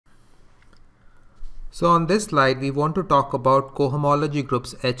So on this slide, we want to talk about cohomology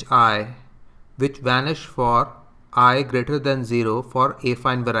groups Hi, which vanish for I greater than 0 for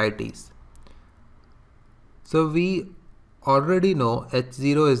affine varieties. So we already know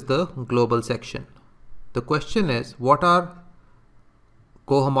H0 is the global section. The question is, what are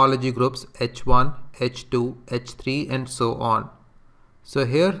cohomology groups H1, H2, H3 and so on? So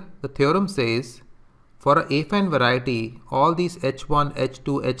here the theorem says for an affine variety, all these H1,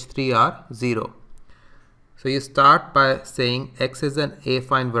 H2, H3 are 0. So you start by saying X is an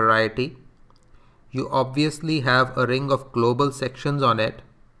affine variety. You obviously have a ring of global sections on it.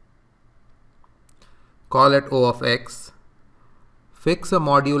 Call it O of X. Fix a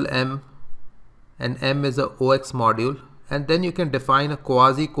module M, and M is a OX module, and then you can define a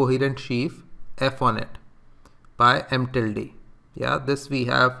quasi-coherent sheaf F on it by M tilde. Yeah, this we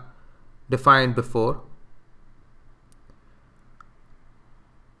have defined before.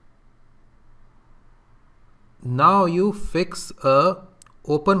 Now you fix a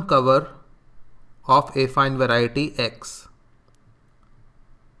open cover of affine variety X.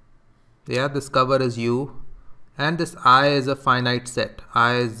 Yeah, this cover is U, and this I is a finite set.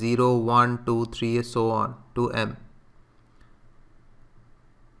 I is 0, 1, 2, 3, so on to M.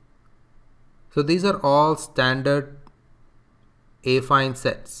 So these are all standard affine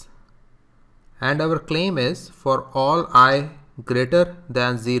sets. And our claim is for all I greater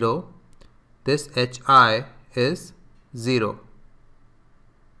than 0, this Hi is 0.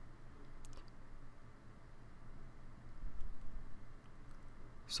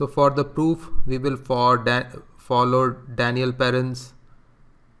 So for the proof, we will follow Daniel Perrin's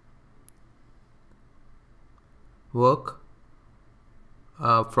work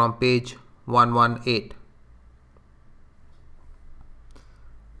from page 118.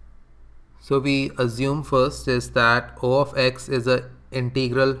 So we assume first is that O of X is an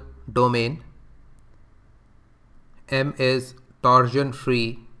integral domain. M is torsion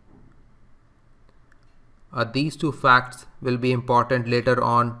free. These two facts will be important later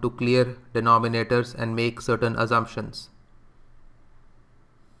on to clear denominators and make certain assumptions.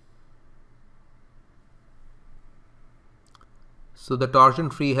 So the torsion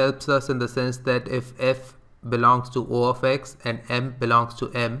free helps us in the sense that if F belongs to O of X and M belongs to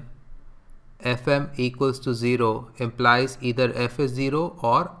M, Fm equals to 0 implies either F is 0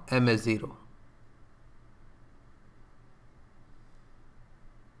 or M is 0.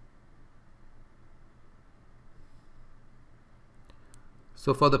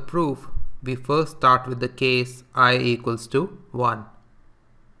 So for the proof, we first start with the case I equals to 1.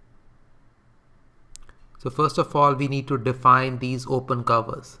 So first of all, we need to define these open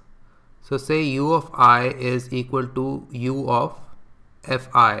covers. So say U of I is equal to U of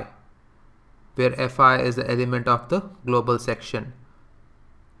Fi, where Fi is the element of the global section.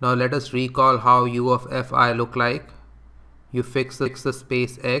 Now let us recall how U of Fi look like. You fix the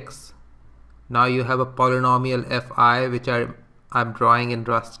space X. Now you have a polynomial Fi, which I'm drawing in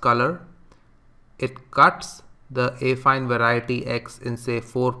rust color. It cuts the affine variety X in say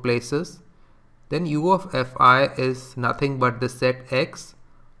 4 places. Then U of Fi is nothing but the set X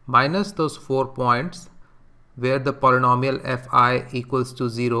minus those 4 points where the polynomial Fi equals to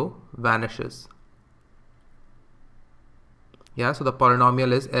 0 vanishes. Yeah, so the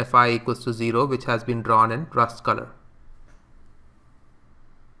polynomial is Fi equals to 0, which has been drawn in rust color.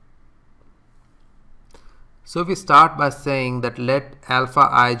 So we start by saying that let alpha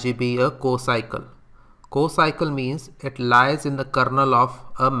ij be a cocycle. Cocycle means it lies in the kernel of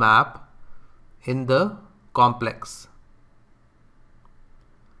a map in the complex.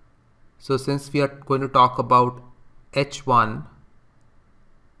 So since we are going to talk about H1,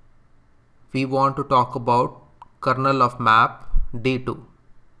 we want to talk about kernel of map D2.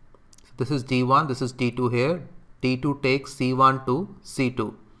 So this is D1, this is D2 here. D2 takes C1 to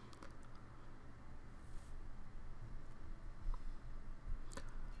C2.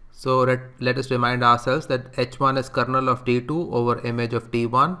 So let us remind ourselves that H1 is kernel of D2 over image of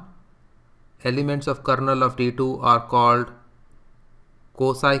D1. Elements of kernel of D2 are called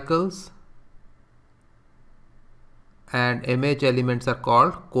cocycles, and image elements are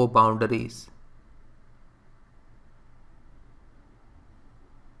called co-boundaries.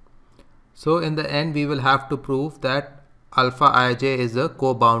 So in the end, we will have to prove that alpha ij is a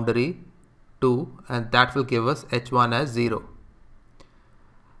co-boundary 2, and that will give us H1 as 0.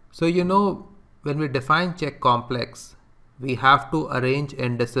 So you know, when we define check complex, we have to arrange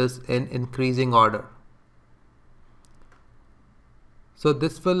indices in increasing order. So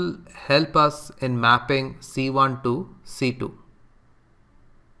this will help us in mapping C1 to C2.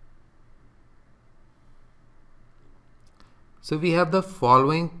 So we have the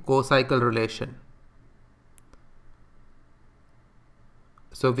following cocycle relation.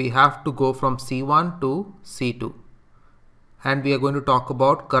 So we have to go from C1 to C2. And we are going to talk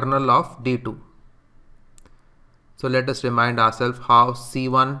about kernel of D2. So let us remind ourselves how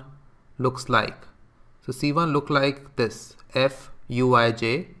C1 looks like. So C1 looks like this,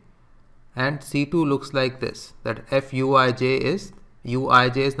 Fuij, and C2 looks like this, that Fuij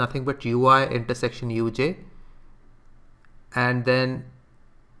is nothing but Ui intersection Uj, and then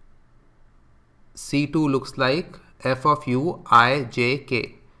C2 looks like F of U I J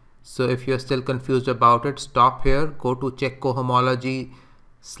K. So if you're still confused about it, stop here, go to check cohomology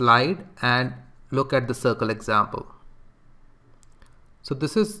slide and look at the circle example. So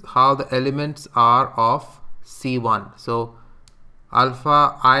this is how the elements are of C1. So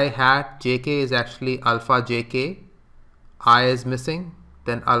alpha I hat jk is actually alpha jk, I is missing,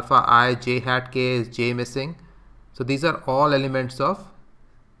 then alpha I j hat k is j missing. So these are all elements of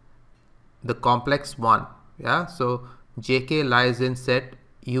the complex 1. Yeah, so jk lies in set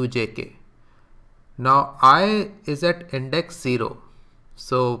ujk. Now I is at index 0.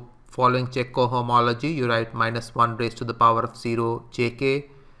 So following check cohomology, you write -1 raised to the power of 0 jk,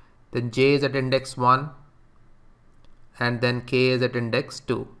 then j is at index 1, and then k is at index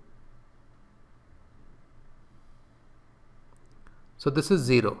 2. So this is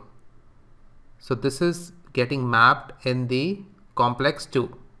 0. So this is getting mapped in the complex 2.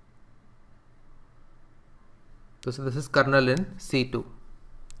 So this is kernel in C2.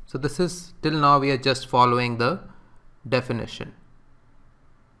 So this is, till now we are just following the definition.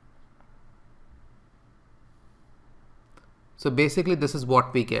 So basically this is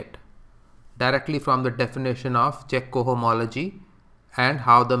what we get directly from the definition of check cohomology and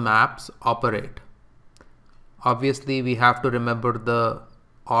how the maps operate. Obviously we have to remember the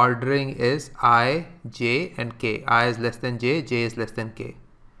ordering is I, j and k. I is less than j, j is less than k.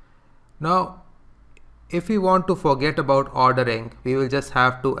 Now if we want to forget about ordering, we will just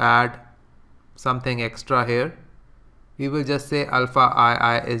have to add something extra here. We will just say alpha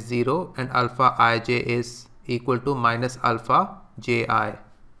I is 0 and alpha ij is equal to minus alpha ji.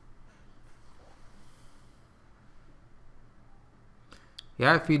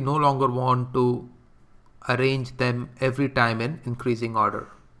 Yeah, if we no longer want to arrange them every time in increasing order.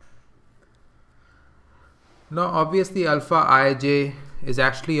 Now obviously alpha ij is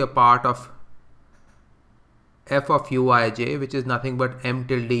actually a part of f of uij, which is nothing but m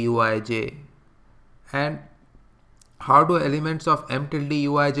tilde uij. And how do elements of m tilde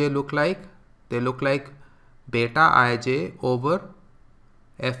uij look like? They look like beta ij over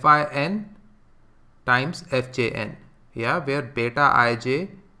fin times fjn. Yeah, where beta ij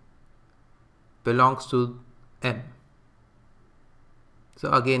belongs to m.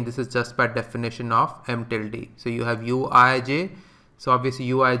 So again, this is just by definition of m tilde. So you have uij. So obviously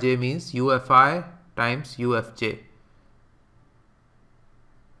uij means ufi times ufj,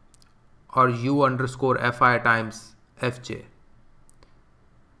 or u underscore fi times fj.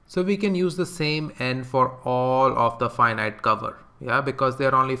 So we can use the same n for all of the finite cover, yeah, because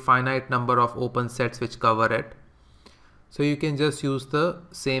there are only finite number of open sets which cover it. So you can just use the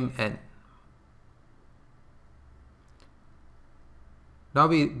same n. Now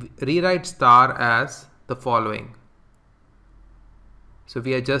we rewrite star as the following. So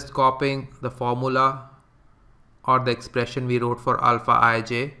we are just copying the formula or the expression we wrote for alpha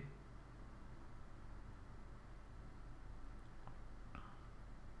ij.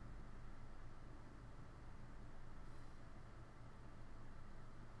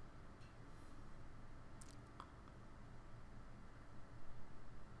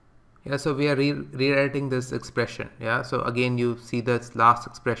 Yeah, so we are rewriting this expression. Yeah, so again you see this last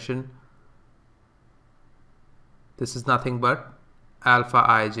expression. This is nothing but alpha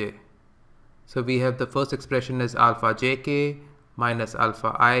ij. So we have the first expression is alpha jk minus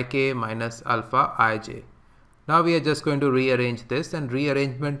alpha ik minus alpha ij. Now we are just going to rearrange this, and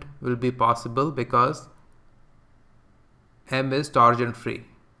rearrangement will be possible because m is torsion free.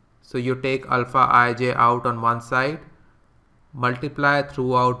 So you take alpha ij out on one side, multiply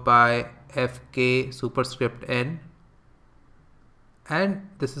throughout by fk superscript n, and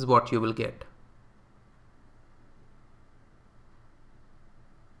this is what you will get.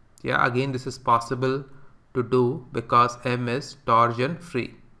 Yeah, again this is possible to do because m is torsion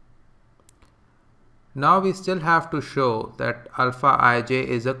free. Now we still have to show that alpha ij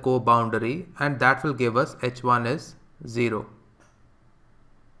is a co-boundary, and that will give us h1 is 0.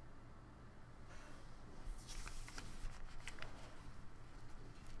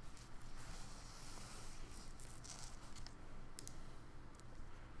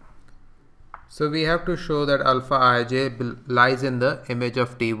 So we have to show that alpha ij lies in the image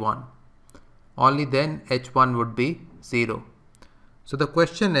of T1. Only then h1 would be 0. So the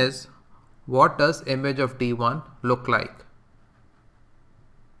question is, what does image of D1 look like?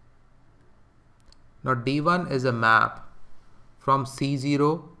 Now D1 is a map from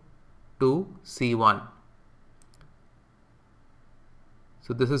C0 to C1.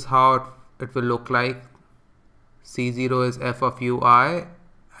 So this is how it will look like. C0 is f of ui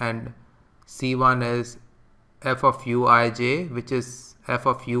and C1 is f of uij, which is f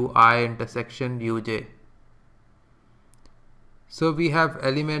of ui intersection uj. So we have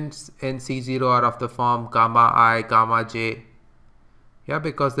elements in C0 are of the form gamma I, gamma j, yeah,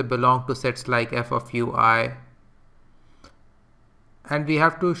 because they belong to sets like f of ui. And we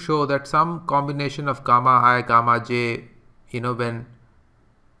have to show that some combination of gamma I, gamma j, when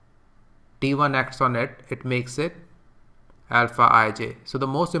D1 acts on it, it makes it alpha ij. So the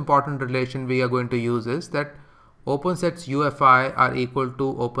most important relation we are going to use is that open sets UFI are equal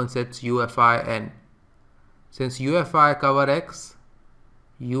to open sets UFI n. Since UFI cover X,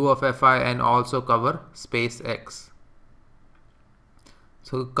 U of Fi n also cover space X.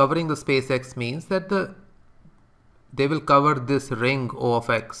 So covering the space X means that they will cover this ring O of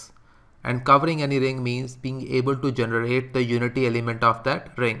X, and covering any ring means being able to generate the unity element of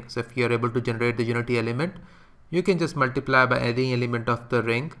that ring. So if you are able to generate the unity element, you can just multiply by any element of the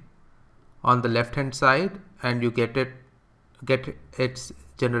ring on the left hand side and you get its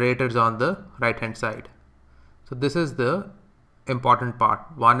generators on the right hand side. So this is the important part.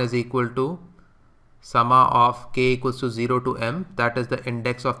 1 is equal to summa of k equals to 0 to m, that is the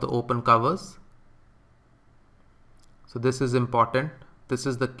index of the open covers. So this is important. This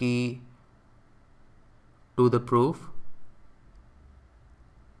is the key to the proof.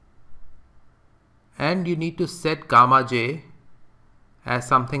 And you need to set gamma j as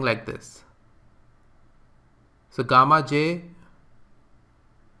something like this. So gamma j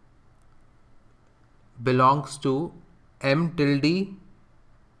belongs to m tilde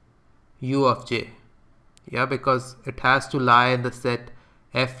u of j, yeah, because it has to lie in the set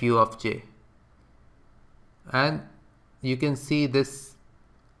f u of j. And you can see this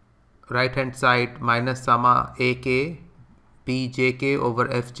right hand side minus summa ak bjk over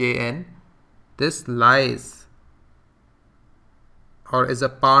fjn. This lies or is a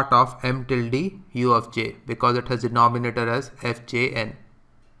part of m tilde u of j because it has denominator as fjn.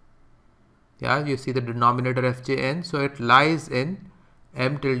 Yeah, you see the denominator fjn, so it lies in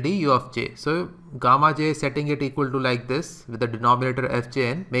m tilde u of j. So gamma j setting it equal to like this with the denominator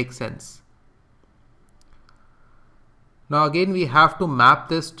fjn makes sense. Now again we have to map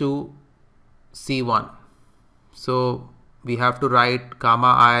this to C1. So we have to write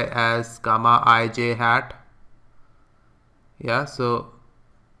gamma I as gamma ij hat. Yeah, so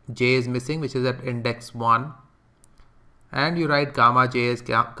j is missing, which is at index 1. And you write gamma j as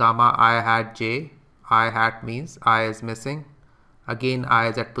gamma I hat j. I hat means I is missing. Again, I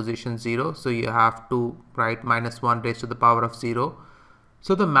is at position 0. So you have to write minus 1 raised to the power of 0.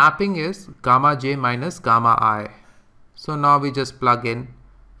 So the mapping is gamma j minus gamma I. So now we just plug in.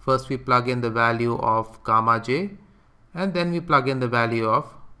 First we plug in the value of gamma j and then we plug in the value of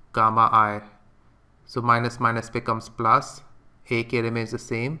gamma I. So minus minus becomes plus, ak remains the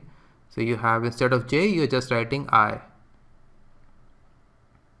same. So you have, instead of j, you're just writing I.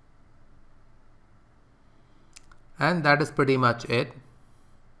 And that is pretty much it.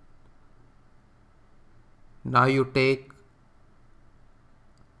 Now you take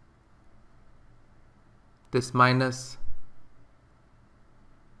this minus,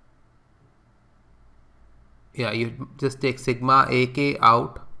 yeah, you just take sigma ak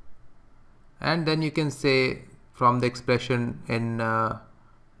out, and then you can say from the expression in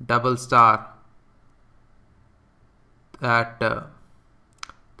double star that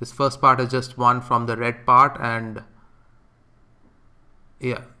this first part is just 1 from the red part, and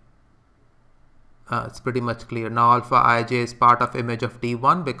yeah, it's pretty much clear. Now alpha ij is part of image of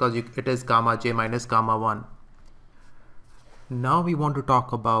D1 because it is gamma j minus gamma 1. Now we want to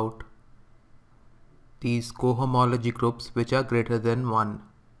talk about these cohomology groups which are greater than 1.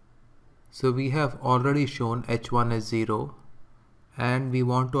 So we have already shown h1 is 0 and we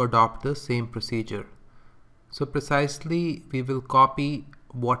want to adopt the same procedure. So precisely we will copy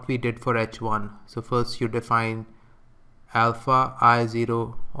what we did for h1. So first you define alpha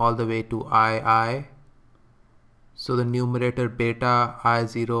I0 all the way to II. So the numerator beta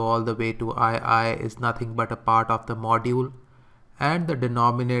I0 all the way to II is nothing but a part of the module, and the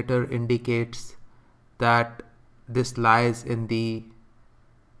denominator indicates that this lies in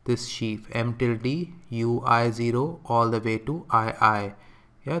this sheaf m tilde ui0 all the way to II.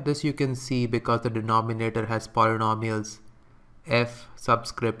 Yeah, this you can see because the denominator has polynomials f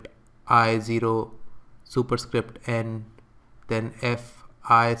subscript I0 superscript n then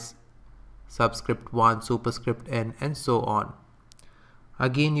fi subscript 1 superscript n, and so on.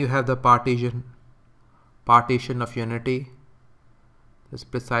 Again, you have the partition of unity. This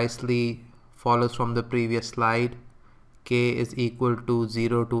precisely follows from the previous slide. K is equal to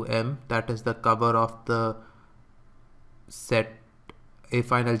 0 to m, that is the cover of the set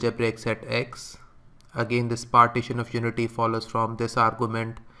affine algebraic set X. Again, this partition of unity follows from this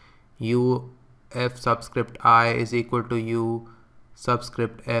argument u f subscript I is equal to u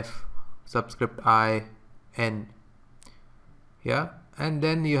subscript f subscript I n. Yeah, and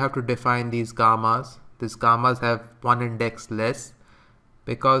then you have to define these gammas. These gammas have one index less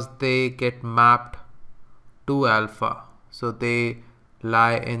because they get mapped to alpha, so they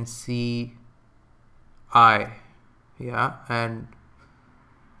lie in Ci. Yeah, and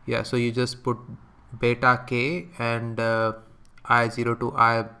yeah, so you just put beta k and I0 to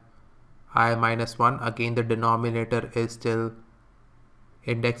I minus 1. Again, the denominator is still,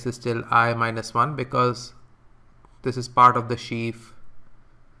 index is still I minus 1 because this is part of the sheaf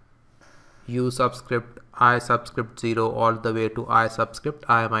u subscript I subscript 0 all the way to I subscript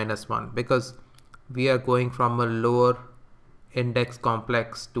I minus 1, because we are going from a lower index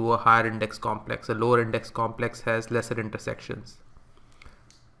complex to a higher index complex. A lower index complex has lesser intersections.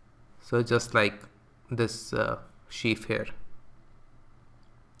 So just like this sheaf here.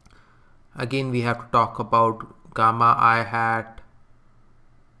 Again, we have to talk about gamma I hat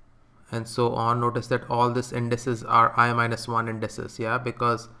and so on. Notice that all these indices are I minus 1 indices, yeah,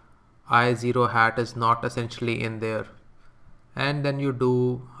 because I0 hat is not essentially in there. And then you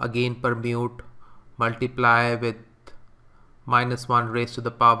do again permute, multiply with minus 1 raised to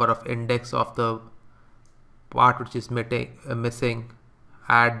the power of index of the part which is missing,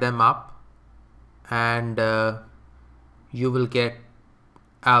 add them up, and you will get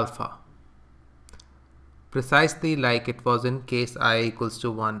alpha, precisely like it was in case I equals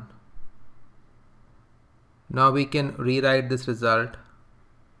to 1. Now we can rewrite this result,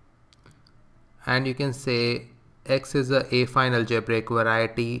 and you can say X is a affine algebraic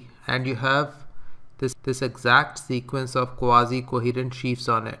variety, and you have this exact sequence of quasi-coherent sheaves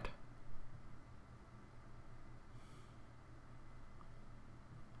on it.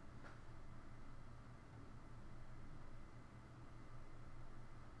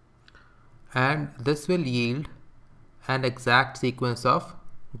 And this will yield an exact sequence of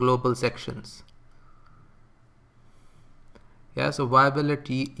global sections. Yeah, so why will it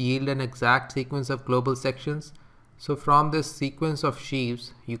yield an exact sequence of global sections? So from this sequence of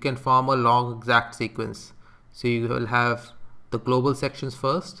sheaves, you can form a long exact sequence. So you will have the global sections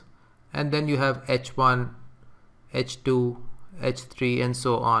first, and then you have H1, H2, H3, and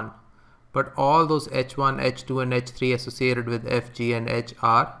so on. But all those H1, H2, and H3 associated with F, G, and H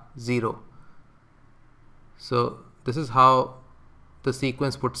are 0. So this is how the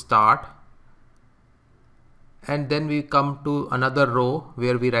sequence would start. And then we come to another row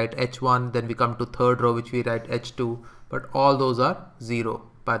where we write H1, then we come to third row which we write H2, but all those are 0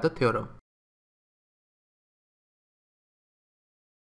 by the theorem.